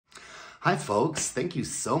Hi folks, thank you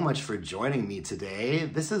so much for joining me today.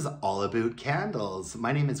 This is all about candles.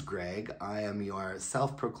 My name is Greg. I am your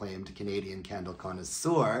self-proclaimed Canadian candle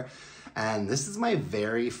connoisseur, and this is my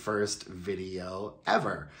very first video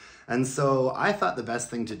ever. And so I thought the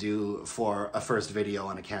best thing to do for a first video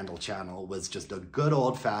on a candle channel was just a good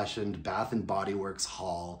old-fashioned Bath & Body Works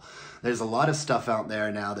haul. There's a lot of stuff out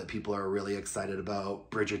there now that people are really excited about.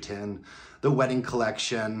 Bridgerton, the wedding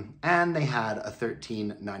collection, and they had a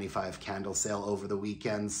 $13.95 candle sale over the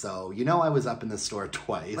weekend, so you know I was up in the store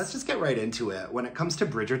twice. Let's just get right into it. When it comes to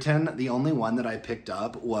Bridgerton, the only one that I picked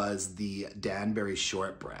up was the Danbury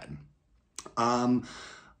Shortbread.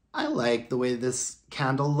 I like the way this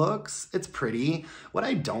candle looks. It's pretty. What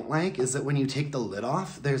I don't like is that when you take the lid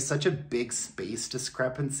off, there's such a big space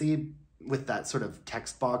discrepancy with that sort of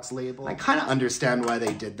text box label. I kind of understand why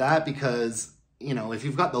they did that because, you know, if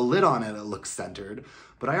you've got the lid on it, it looks centered.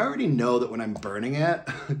 But I already know that when I'm burning it,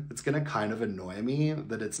 it's gonna kind of annoy me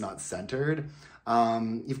that it's not centered.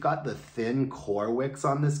 You've got the thin core wicks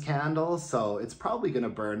on this candle, so it's probably gonna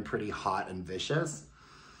burn pretty hot and vicious.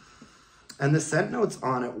 And the scent notes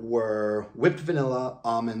on it were whipped vanilla,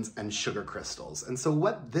 almonds, and sugar crystals. And so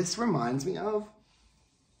what this reminds me of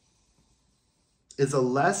is a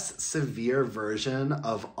less severe version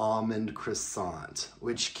of almond croissant,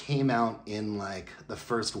 which came out in like the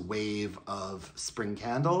first wave of spring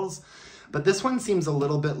candles. But this one seems a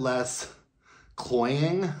little bit less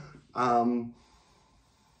cloying.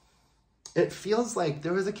 It feels like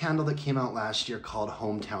there was a candle that came out last year called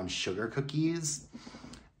Hometown Sugar Cookies.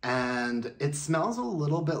 And it smells a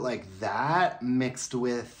little bit like that mixed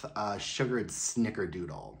with sugared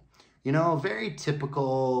snickerdoodle. You know, very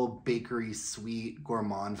typical bakery sweet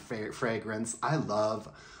gourmand fragrance. I love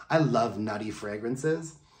nutty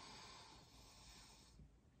fragrances.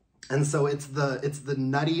 And so it's the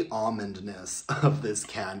nutty almondness of this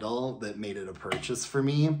candle that made it a purchase for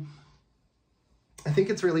me. I think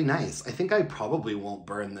it's really nice. I think I probably won't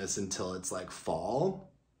burn this until it's like fall.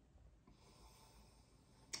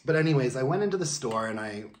 But anyways, I went into the store and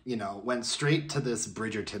I, went straight to this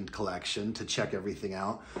Bridgerton collection to check everything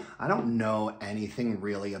out. I don't know anything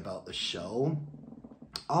really about the show.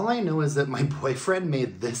 All I know is that my boyfriend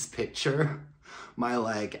made this picture, my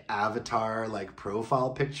avatar, profile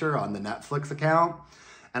picture on the Netflix account.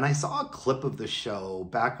 And I saw a clip of the show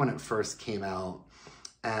back when it first came out.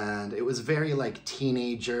 And it was very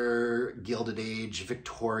teenager, Gilded Age,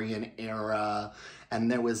 Victorian era. And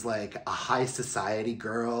there was a high society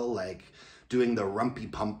girl doing the rumpy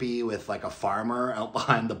pumpy with a farmer out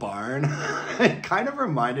behind the barn. It kind of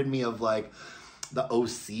reminded me of the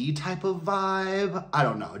OC type of vibe. I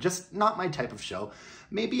don't know, just not my type of show.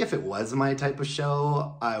 Maybe if it was my type of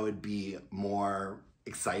show, I would be more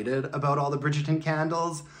excited about all the Bridgerton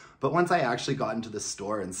candles. But once I actually got into the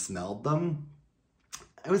store and smelled them,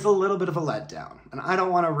 it was a little bit of a letdown. And I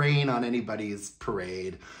don't want to rain on anybody's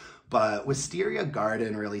parade, but Wisteria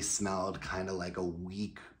Garden really smelled kind of like a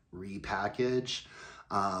weak repackage.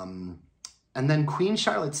 And then Queen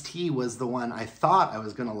Charlotte's Tea was the one I thought I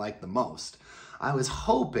was going to like the most. I was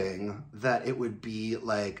hoping that it would be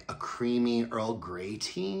like a creamy Earl Grey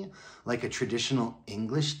tea, like a traditional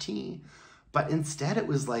English tea. But instead it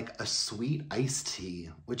was like a sweet iced tea,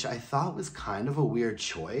 which I thought was kind of a weird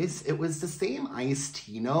choice. It was the same iced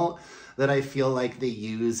tea note that I feel like they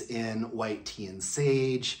use in white tea and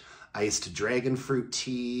sage, iced dragon fruit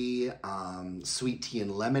tea, sweet tea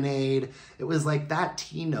and lemonade. It was like that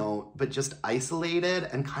tea note, but just isolated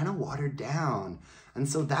and kind of watered down. And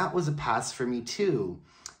so that was a pass for me too.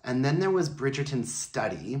 And then there was Bridgerton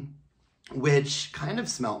Study, which kind of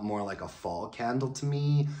smelt more like a fall candle to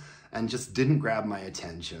me, and just didn't grab my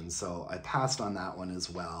attention, so I passed on that one as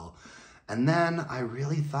well. And then I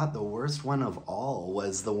really thought the worst one of all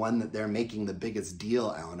was the one that they're making the biggest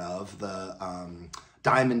deal out of, the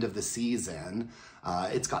Diamond of the Season.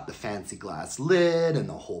 It's got the fancy glass lid and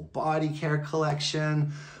the whole body care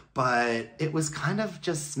collection, but it was kind of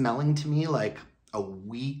just smelling to me like a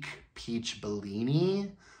weak peach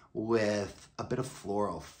Bellini with a bit of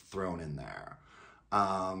floral thrown in there.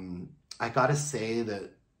 I gotta say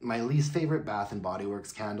that my least favorite Bath & Body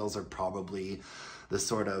Works candles are probably the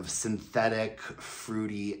sort of synthetic,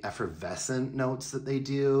 fruity, effervescent notes that they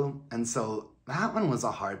do. And so that one was a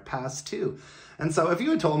hard pass too. And so if you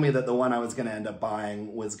had told me that the one I was gonna end up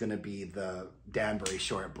buying was gonna be the Danbury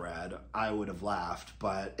Shortbread, I would have laughed,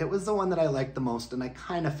 but it was the one that I liked the most and I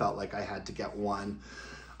kind of felt like I had to get one.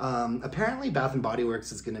 Apparently Bath & Body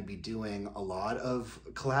Works is gonna be doing a lot of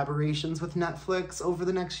collaborations with Netflix over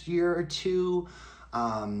the next year or two.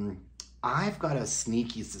 I've got a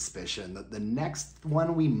sneaky suspicion that the next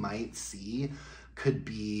one we might see could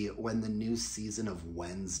be when the new season of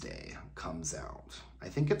Wednesday comes out. I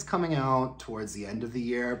think it's coming out towards the end of the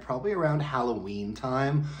year, probably around Halloween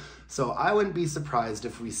time. So I wouldn't be surprised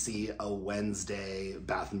if we see a Wednesday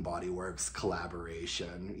Bath and Body Works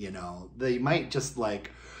collaboration. You know, they might just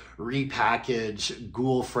like repackage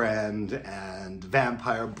Ghoul Friend and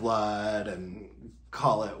Vampire Blood and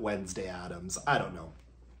call it Wednesday Addams. I don't know.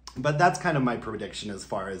 But that's kind of my prediction as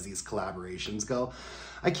far as these collaborations go.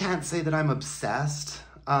 I can't say that I'm obsessed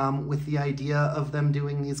with the idea of them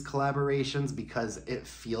doing these collaborations because it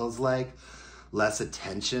feels like less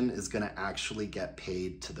attention is going to actually get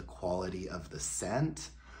paid to the quality of the scent.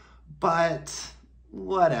 But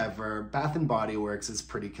whatever. Bath and Body Works is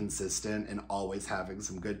pretty consistent in always having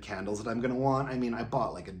some good candles that I'm going to want. I mean, I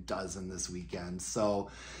bought like a dozen this weekend, so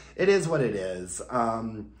it is what it is.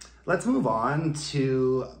 Let's move on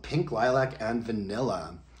to Pink Lilac and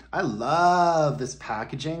Vanilla. I love this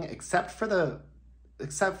packaging, except for the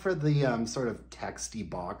sort of texty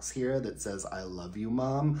box here that says, "I love you,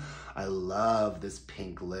 Mom." I love this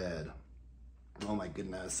pink lid. Oh my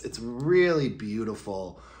goodness. It's really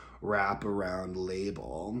beautiful wraparound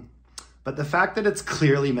label. But the fact that it's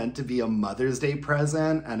clearly meant to be a Mother's Day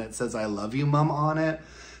present and it says, "I love you, Mom" on it,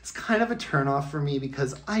 it's kind of a turnoff for me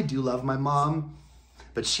because I do love my mom.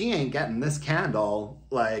 But she ain't getting this candle.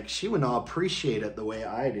 Like, she would not appreciate it the way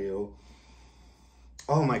I do.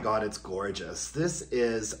 Oh my God, it's gorgeous. This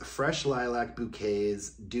is Fresh Lilac Bouquets,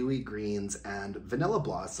 Dewy Greens, and Vanilla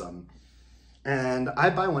Blossom. And I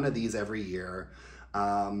buy one of these every year.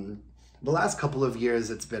 The last couple of years,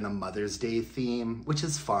 it's been a Mother's Day theme, which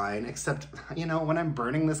is fine, except, you know, when I'm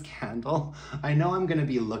burning this candle, I know I'm gonna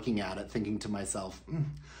be looking at it thinking to myself,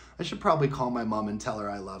 I should probably call my mom and tell her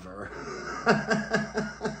I love her.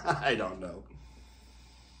 I don't know.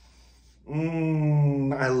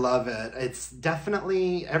 I love it. It's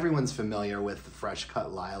definitely, everyone's familiar with the fresh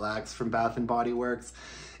cut lilacs from Bath and Body Works.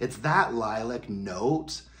 It's that lilac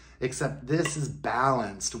note, except this is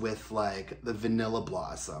balanced with like the vanilla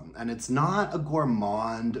blossom. And it's not a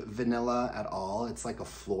gourmand vanilla at all. It's like a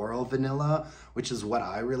floral vanilla, which is what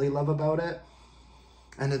I really love about it.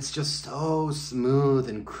 And it's just so smooth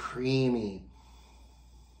and creamy.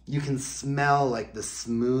 You can smell like the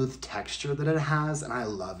smooth texture that it has, and I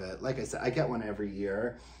love it. Like I said, I get one every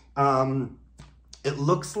year. It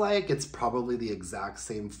looks like it's probably the exact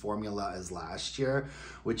same formula as last year,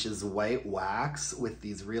 which is white wax with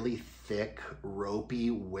these really thick,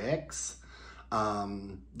 ropey wicks.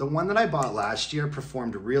 The one that I bought last year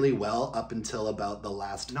performed really well up until about the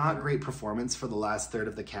last, not great performance for the last third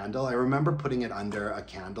of the candle. I remember putting it under a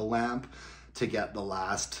candle lamp to get the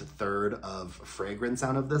last third of fragrance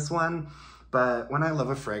out of this one. But when I love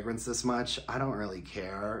a fragrance this much, I don't really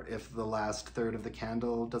care if the last third of the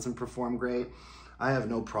candle doesn't perform great. I have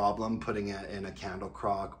no problem putting it in a candle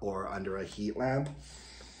crock or under a heat lamp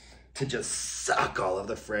to just suck all of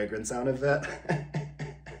the fragrance out of it.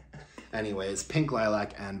 Anyways, Pink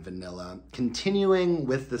Lilac and Vanilla. Continuing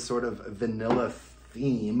with the sort of vanilla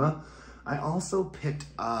theme, I also picked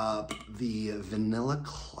up the Vanilla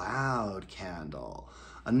Cloud candle.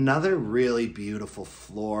 Another really beautiful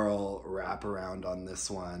floral wraparound on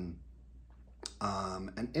this one.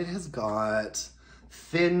 And it has got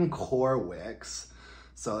thin core wicks,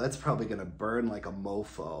 so that's probably gonna burn like a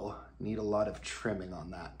mofo. Need a lot of trimming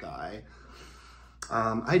on that guy.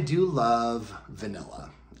 I do love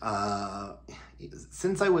vanilla.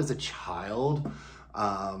 Since I was a child,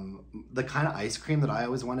 the kind of ice cream that I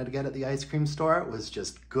always wanted to get at the ice cream store was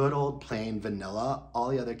just good old plain vanilla. All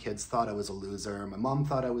the other kids thought I was a loser. My mom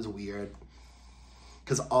thought I was weird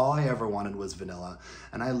because all I ever wanted was vanilla.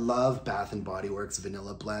 And I love Bath and Body Works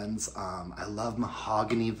vanilla blends. I love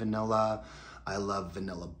mahogany vanilla. I love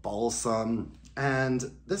vanilla balsam.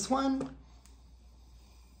 And this one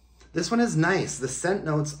is nice. The scent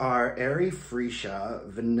notes are airy freesia,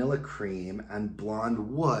 vanilla cream, and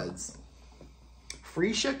blonde woods.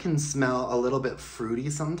 Freesia can smell a little bit fruity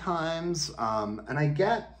sometimes, and I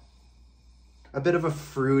get a bit of a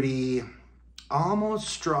fruity, almost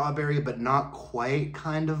strawberry, but not quite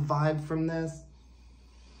kind of vibe from this.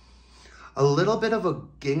 A little bit of a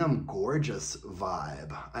Gingham Gorgeous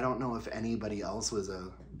vibe. I don't know if anybody else was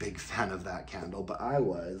a big fan of that candle, but I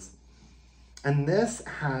was. And this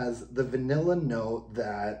has the vanilla note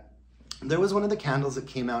that, there was one of the candles that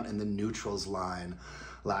came out in the Neutrals line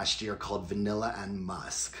last year called Vanilla and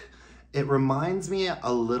Musk. It reminds me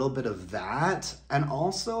a little bit of that, and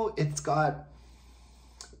also it's got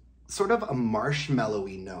sort of a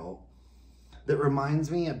marshmallowy note that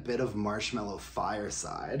reminds me a bit of Marshmallow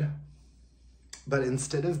Fireside, but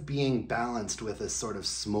instead of being balanced with a sort of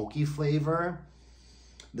smoky flavor,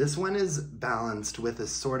 This one is balanced with a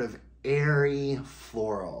sort of airy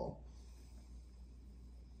floral.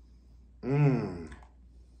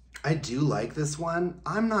 I do like this one.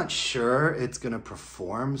 I'm not sure it's gonna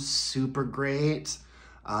perform super great.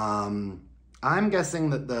 I'm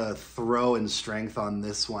guessing that the throw and strength on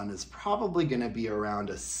this one is probably gonna be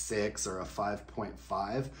around a 6 or a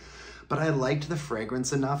 5.5, but I liked the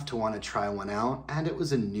fragrance enough to wanna try one out, and it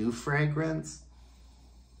was a new fragrance.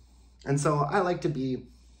 And so I like to be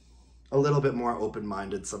a little bit more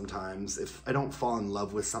open-minded sometimes. If I don't fall in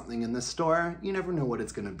love with something in the store, you never know what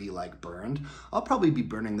it's gonna be like burned. I'll probably be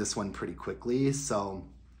burning this one pretty quickly, so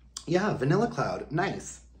yeah, Vanilla Cloud,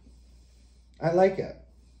 nice. I like it.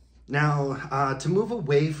 Now, to move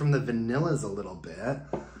away from the vanillas a little bit,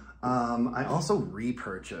 I also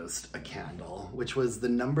repurchased a candle, which was the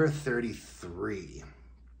number 33.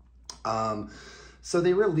 So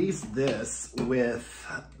they released this with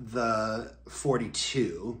the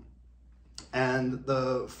 42, and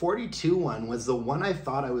the 42 one was the one I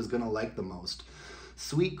thought I was gonna like the most.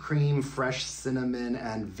 Sweet cream, fresh cinnamon,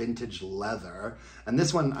 and vintage leather. And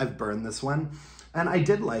this one, I've burned this one, and I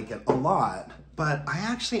did like it a lot, but I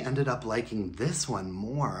actually ended up liking this one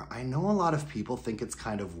more. I know a lot of people think it's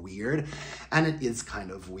kind of weird, and it is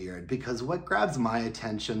kind of weird, because what grabs my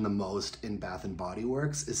attention the most in Bath & Body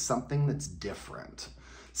Works is something that's different.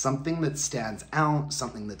 Something that stands out,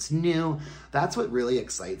 something that's new. That's what really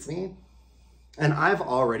excites me. And I've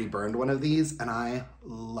already burned one of these, and I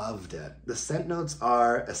loved it. The scent notes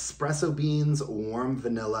are espresso beans, warm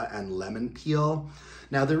vanilla, and lemon peel.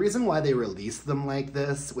 Now, the reason why they released them like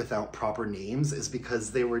this without proper names is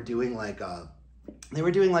because they were doing like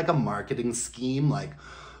a marketing scheme, like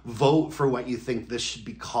vote for what you think this should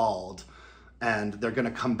be called, and they're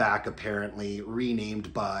gonna come back apparently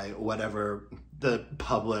renamed by whatever the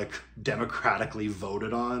public democratically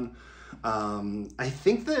voted on. I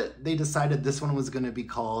think that they decided this one was going to be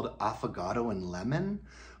called Affogato and Lemon,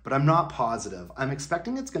 but I'm not positive. I'm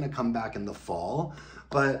expecting it's going to come back in the fall,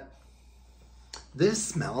 but this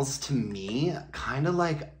smells to me kind of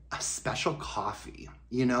like a special coffee.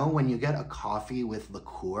 You know, when you get a coffee with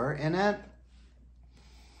liqueur in it?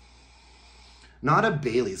 Not a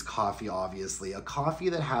Bailey's coffee, obviously. A coffee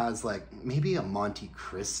that has like maybe a Monte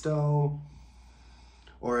Cristo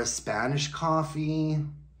or a Spanish coffee.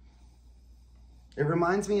 It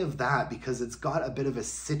reminds me of that because it's got a bit of a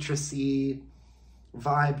citrusy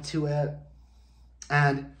vibe to it.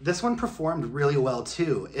 And this one performed really well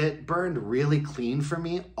too. It burned really clean for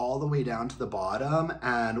me all the way down to the bottom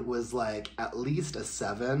and was like at least a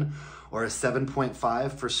 7 or a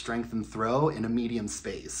 7.5 for strength and throw in a medium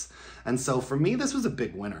space. And so for me, this was a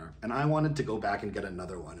big winner, and I wanted to go back and get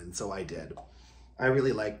another one, and so I did. I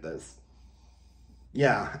really like this.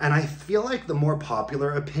 Yeah, and I feel like the more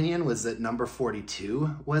popular opinion was that number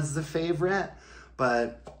 42 was the favorite,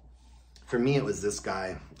 but for me it was this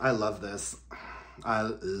guy. I love this. I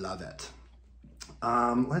love it.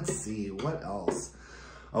 Let's see, what else?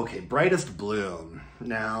 Okay, Brightest Bloom.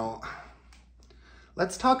 Now,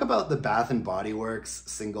 let's talk about the Bath & Body Works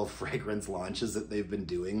single fragrance launches that they've been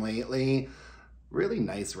doing lately. Really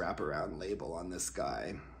nice wraparound label on this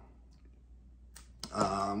guy.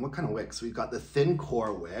 What kind of wicks? We've got the thin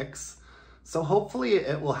core wicks. So hopefully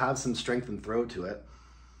it will have some strength and throw to it.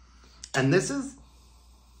 And this is,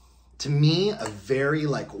 to me, a very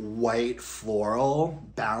like white floral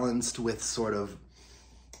balanced with sort of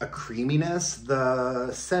a creaminess.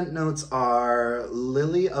 The scent notes are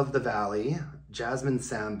Lily of the Valley, Jasmine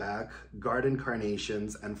Sambac, Garden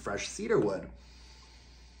Carnations, and Fresh Cedarwood.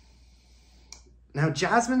 Now,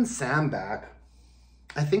 Jasmine Sambac,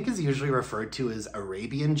 I think is usually referred to as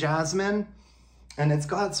Arabian jasmine, and it's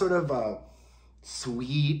got sort of a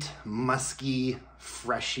sweet, musky,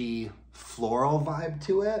 freshy, floral vibe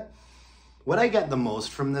to it. What I get the most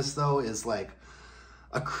from this though is like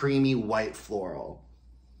a creamy white floral.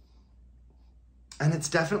 And it's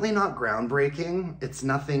definitely not groundbreaking. It's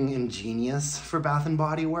nothing ingenious for Bath &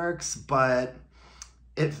 Body Works, but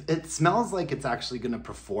it smells like it's actually gonna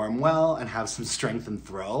perform well and have some strength and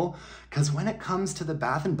throw. Because when it comes to the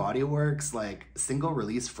Bath & Body Works like single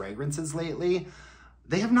release fragrances lately,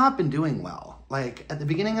 they have not been doing well. Like at the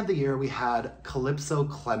beginning of the year, we had Calypso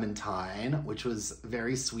Clementine, which was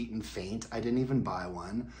very sweet and faint. I didn't even buy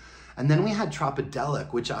one. And then we had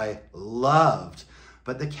Tropidelic, which I loved,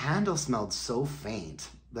 but the candle smelled so faint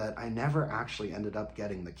that I never actually ended up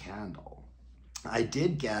getting the candle. I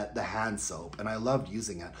did get the hand soap and I loved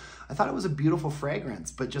using it. I thought it was a beautiful fragrance,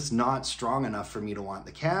 but just not strong enough for me to want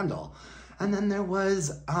the candle. And then there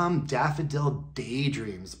was Daffodil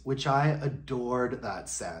Daydreams, which I adored that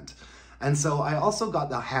scent. And so I also got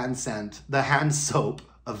the hand soap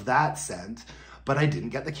of that scent, but I didn't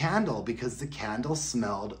get the candle because the candle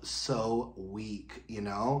smelled so weak, you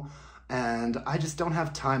know? And I just don't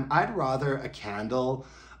have time. I'd rather a candle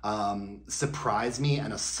surprise me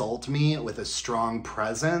and assault me with a strong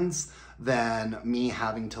presence than me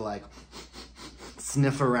having to like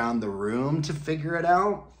sniff around the room to figure it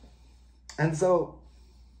out. And so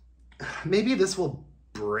maybe this will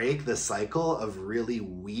break the cycle of really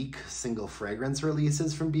weak single fragrance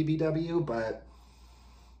releases from BBW, but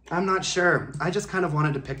I'm not sure. I just kind of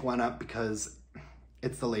wanted to pick one up because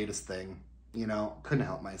it's the latest thing, you know, couldn't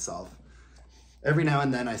help myself. Every now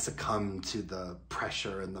and then I succumb to the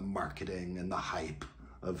pressure and the marketing and the hype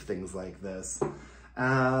of things like this.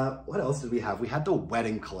 What else did we have? We had the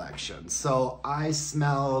wedding collection. So I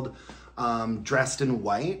smelled Dressed in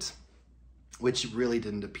White, which really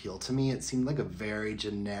didn't appeal to me. It seemed like a very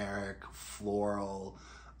generic floral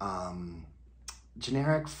and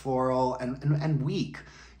weak.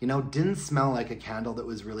 You know, didn't smell like a candle that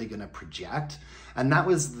was really gonna project. And that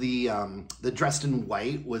was the Dressed in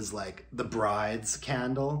White was like the bride's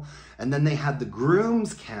candle. And then they had the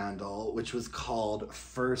groom's candle, which was called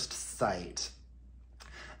First Sight.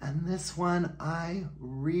 And this one I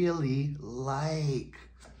really like.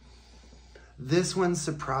 This one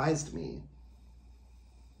surprised me.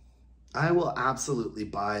 I will absolutely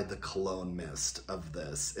buy the cologne mist of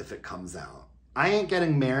this if it comes out. I ain't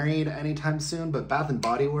getting married anytime soon, but Bath &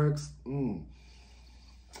 Body Works,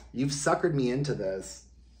 you've suckered me into this.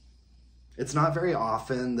 It's not very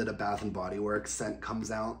often that a Bath & Body Works scent comes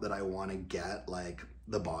out that I want to get like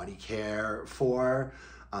the body care for.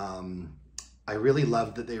 I really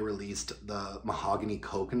loved that they released the Mahogany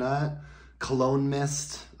Coconut cologne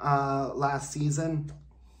mist last season.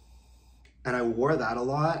 And I wore that a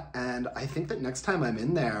lot, and I think that next time I'm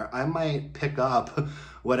in there, I might pick up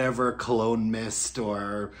whatever cologne mist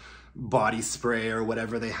or body spray or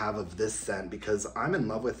whatever they have of this scent because I'm in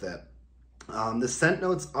love with it. The scent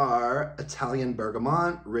notes are Italian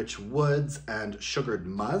bergamot, rich woods, and sugared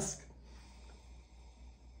musk.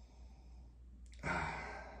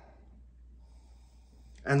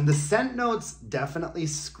 And the scent notes definitely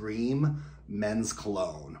scream men's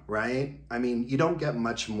cologne, right? I mean, you don't get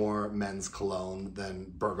much more men's cologne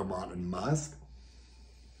than bergamot and musk.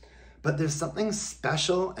 But there's something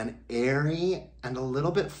special and airy and a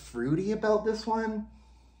little bit fruity about this one.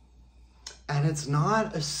 And it's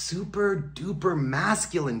not a super duper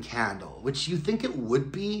masculine candle, which you think it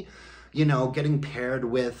would be, you know, getting paired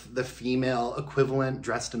with the female equivalent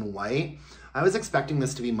Dressed in White. I was expecting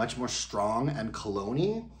this to be much more strong and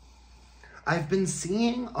cologne-y. I've been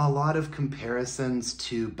seeing a lot of comparisons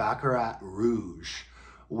to Baccarat Rouge,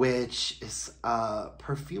 which is a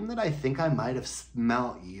perfume that I think I might have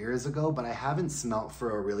smelt years ago, but I haven't smelt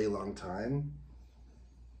for a really long time.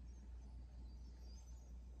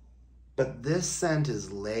 But this scent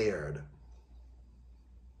is layered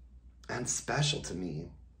and special to me.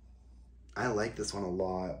 I like this one a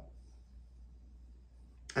lot.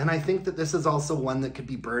 And I think that this is also one that could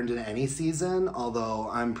be burned in any season, although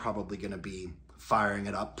I'm probably gonna be firing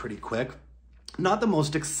it up pretty quick. Not the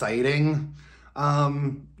most exciting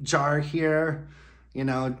jar here, you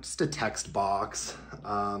know, just a text box.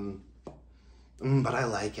 But I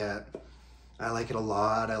like it. I like it a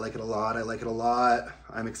lot, I like it a lot, I like it a lot.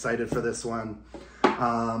 I'm excited for this one.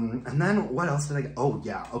 And then what else did I get? Oh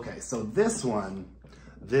yeah, okay, so this one,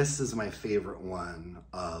 this is my favorite one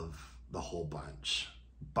of the whole bunch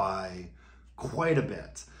by quite a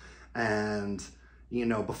bit. And you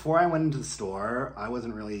know, before I went into the store, I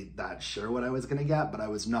wasn't really that sure what I was gonna get, but I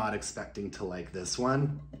was not expecting to like this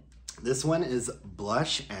one. This one is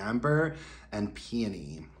Blush Amber and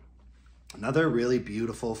Peony. Another really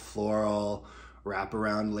beautiful floral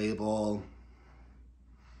wraparound label.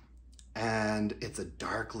 And it's a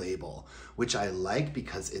dark label, which I like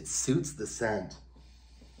because it suits the scent.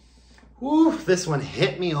 Whew, this one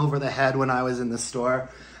hit me over the head when I was in the store,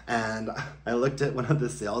 and I looked at one of the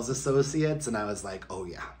sales associates and I was like, oh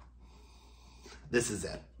yeah, this is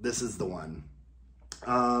it. This is the one.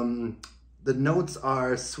 The notes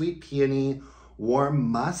are sweet peony,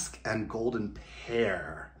 warm musk, and golden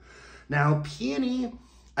pear. Now, peony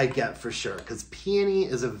I get for sure, because peony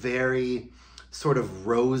is a very sort of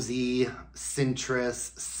rosy,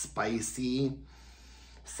 citrus, spicy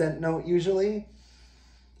scent note usually.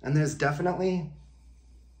 And there's definitely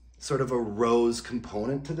sort of a rose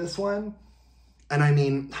component to this one. And I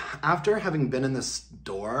mean, after having been in the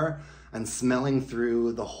store and smelling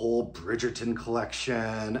through the whole Bridgerton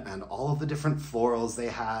collection and all of the different florals they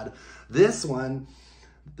had, this one,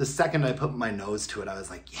 the second I put my nose to it, I was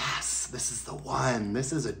like, yes, this is the one.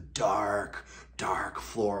 This is a dark, dark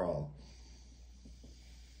floral.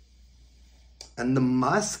 And the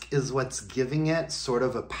musk is what's giving it sort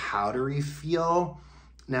of a powdery feel.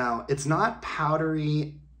 Now, it's not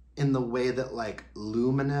powdery in the way that like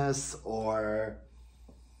Luminous or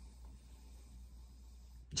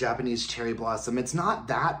Japanese Cherry Blossom, it's not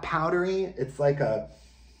that powdery. It's like a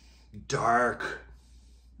dark,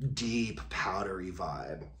 deep, powdery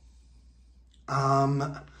vibe.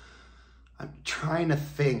 I'm trying to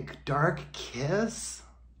think. Dark Kiss?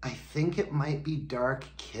 I think it might be Dark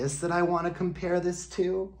Kiss that I want to compare this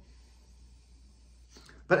to.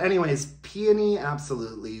 But anyways, Peony,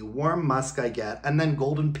 absolutely. Warm Musk I get. And then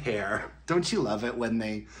Golden Pear. Don't you love it when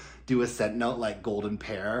they do a scent note like Golden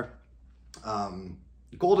Pear?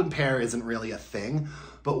 Golden Pear isn't really a thing.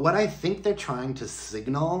 But what I think they're trying to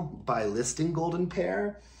signal by listing Golden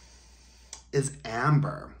Pear is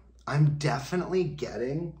amber. I'm definitely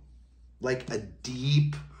getting like a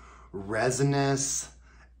deep, resinous,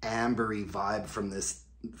 ambery vibe from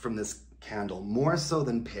this candle, more so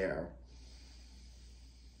than pear.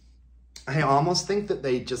 I almost think that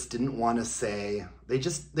they just didn't want to say, they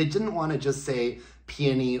didn't want to just say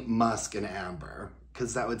peony, musk, and amber,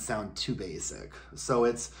 because that would sound too basic. So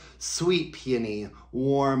it's sweet peony,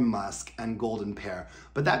 warm musk, and golden pear.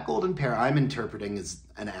 But that golden pear I'm interpreting as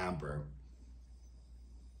an amber.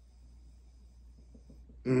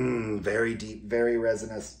 Very deep, very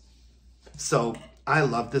resinous. So I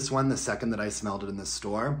loved this one the second that I smelled it in the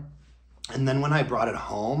store. And then when I brought it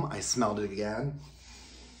home, I smelled it again.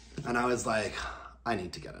 And I was like, I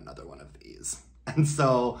need to get another one of these. And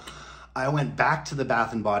so I went back to the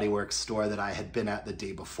Bath & Body Works store that I had been at the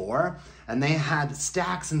day before. And they had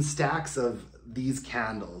stacks and stacks of these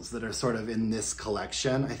candles that are sort of in this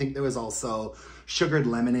collection. I think there was also sugared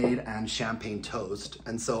lemonade and champagne toast.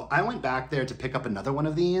 And so I went back there to pick up another one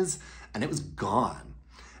of these and it was gone.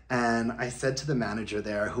 And I said to the manager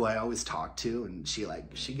there, who I always talk to, and she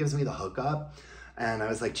gives me the hookup. And I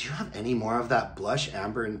was like, do you have any more of that blush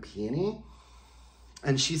amber and peony?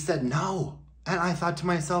 And she said, no. And I thought to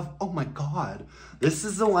myself, oh my God, this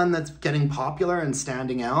is the one that's getting popular and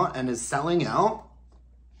standing out and is selling out.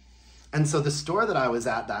 And so the store that I was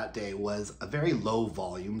at that day was a very low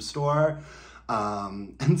volume store.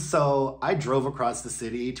 And so I drove across the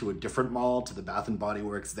city to a different mall, to the Bath & Body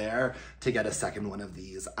Works there, to get a second one of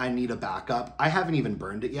these. I need a backup. I haven't even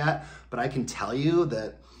burned it yet, but I can tell you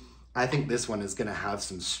that I think this one is gonna have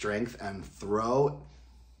some strength and throw.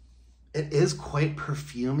 It is quite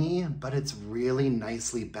perfumey, but it's really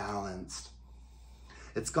nicely balanced.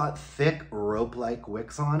 It's got thick rope-like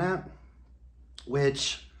wicks on it,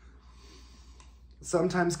 which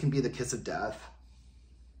sometimes can be the kiss of death.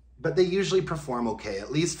 But they usually perform okay,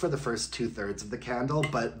 at least for the first 2/3 of the candle.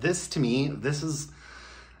 But this, to me, this is,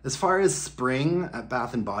 as far as spring at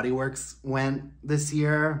Bath & Body Works went this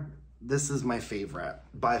year, this is my favorite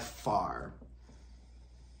by far.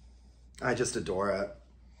 I just adore it.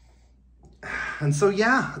 And so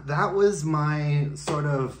yeah, that was my sort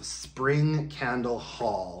of spring candle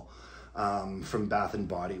haul from Bath &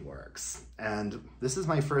 Body Works. And this is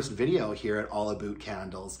my first video here at All About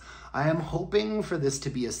Candles. I am hoping for this to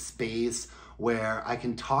be a space where I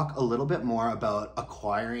can talk a little bit more about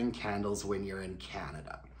acquiring candles when you're in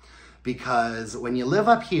Canada. Because when you live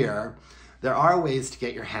up here, there are ways to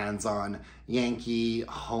get your hands on Yankee,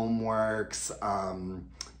 Homeworks,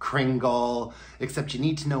 Kringle, except you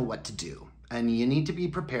need to know what to do. And you need to be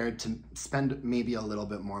prepared to spend maybe a little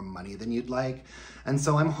bit more money than you'd like. And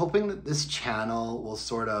so I'm hoping that this channel will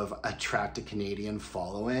sort of attract a Canadian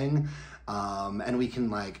following, and we can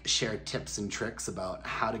like share tips and tricks about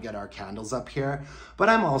how to get our candles up here. But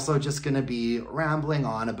I'm also just gonna be rambling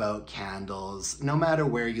on about candles. No matter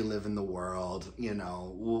where you live in the world, you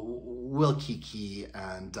know, we'll kiki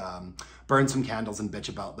and burn some candles and bitch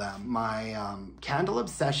about them. My candle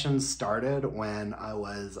obsession started when I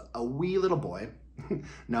was a wee little boy.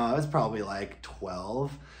 No, I was probably like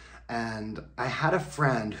 12. And I had a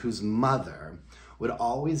friend whose mother would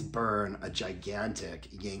always burn a gigantic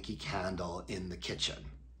Yankee candle in the kitchen.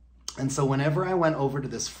 And so whenever I went over to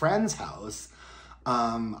this friend's house,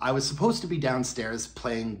 I was supposed to be downstairs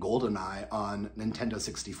playing GoldenEye on Nintendo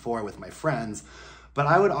 64 with my friends, but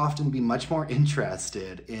I would often be much more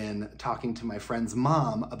interested in talking to my friend's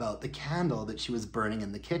mom about the candle that she was burning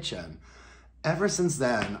in the kitchen. Ever since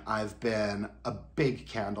then, I've been a big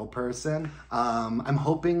candle person. I'm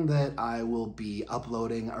hoping that I will be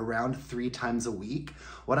uploading around 3 times a week.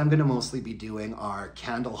 What I'm gonna mostly be doing are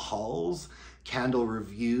candle hauls, candle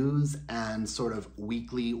reviews, and sort of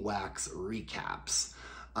weekly wax recaps.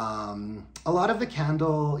 A lot of the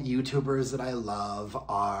candle YouTubers that I love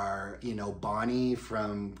are, you know, Bonnie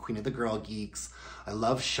from Queen of the Girl Geeks. I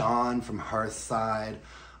love Sean from Hearthside.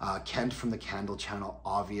 Kent from the Candle Channel,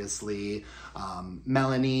 obviously,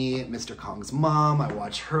 Melanie, Mr. Kong's mom, I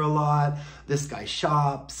watch her a lot, This Guy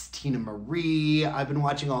Shops, Tina Marie. I've been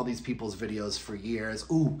watching all these people's videos for years.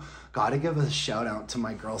 Ooh, gotta give a shout out to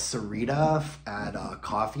my girl Sarita at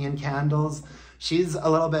Coffee and Candles. She's a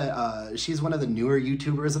little bit, she's one of the newer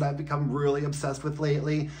YouTubers that I've become really obsessed with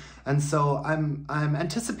lately. And so I'm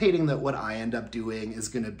anticipating that what I end up doing is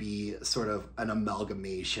gonna be sort of an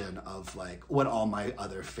amalgamation of like what all my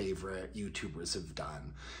other favorite YouTubers have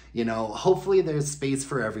done. You know, hopefully there's space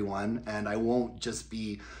for everyone and I won't just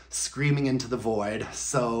be screaming into the void.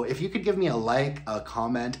 So if you could give me a like, a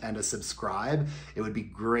comment, and a subscribe, it would be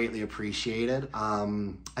greatly appreciated.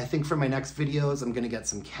 I think for my next videos, I'm gonna get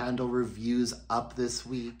some candle reviews up this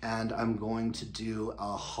week, and I'm going to do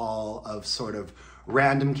a haul of sort of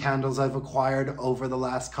random candles I've acquired over the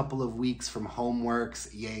last couple of weeks from Homeworks,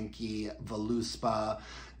 Yankee, Voluspa,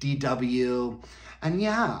 DW. And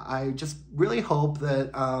yeah, I just really hope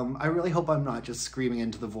that, I really hope I'm not just screaming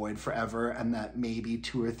into the void forever, and that maybe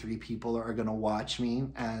 2 or 3 people are gonna watch me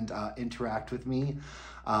and interact with me.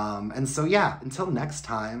 And so yeah, until next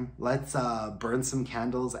time, let's burn some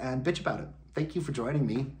candles and bitch about it. Thank you for joining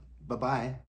me. Bye-bye.